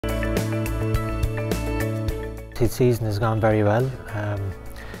His season has gone very well.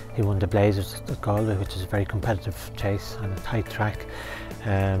 He won the Blazers at Galway, which is a very competitive chase on a tight track.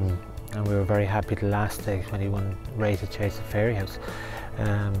 And we were very happy the last day when he won rated chase at Fairyhouse.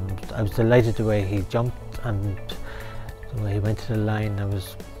 I was delighted the way he jumped and the way he went to the line. I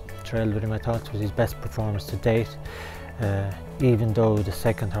was thrilled with him. I thought it was his best performance to date. Even though the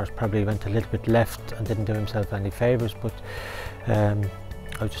second horse probably went a little bit left and didn't do himself any favours, but I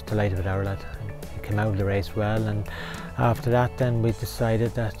was just delighted with our lad. He came out of the race well, and after that then we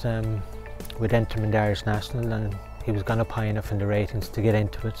decided that we'd enter him in the Irish National, and he was gone up high enough in the ratings to get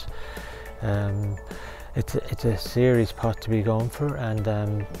into it. It's a serious pot to be going for, and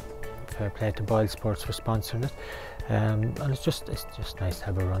fair play to BoyleSports for sponsoring it. And it's just nice to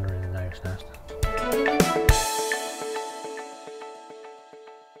have a runner in an Irish National.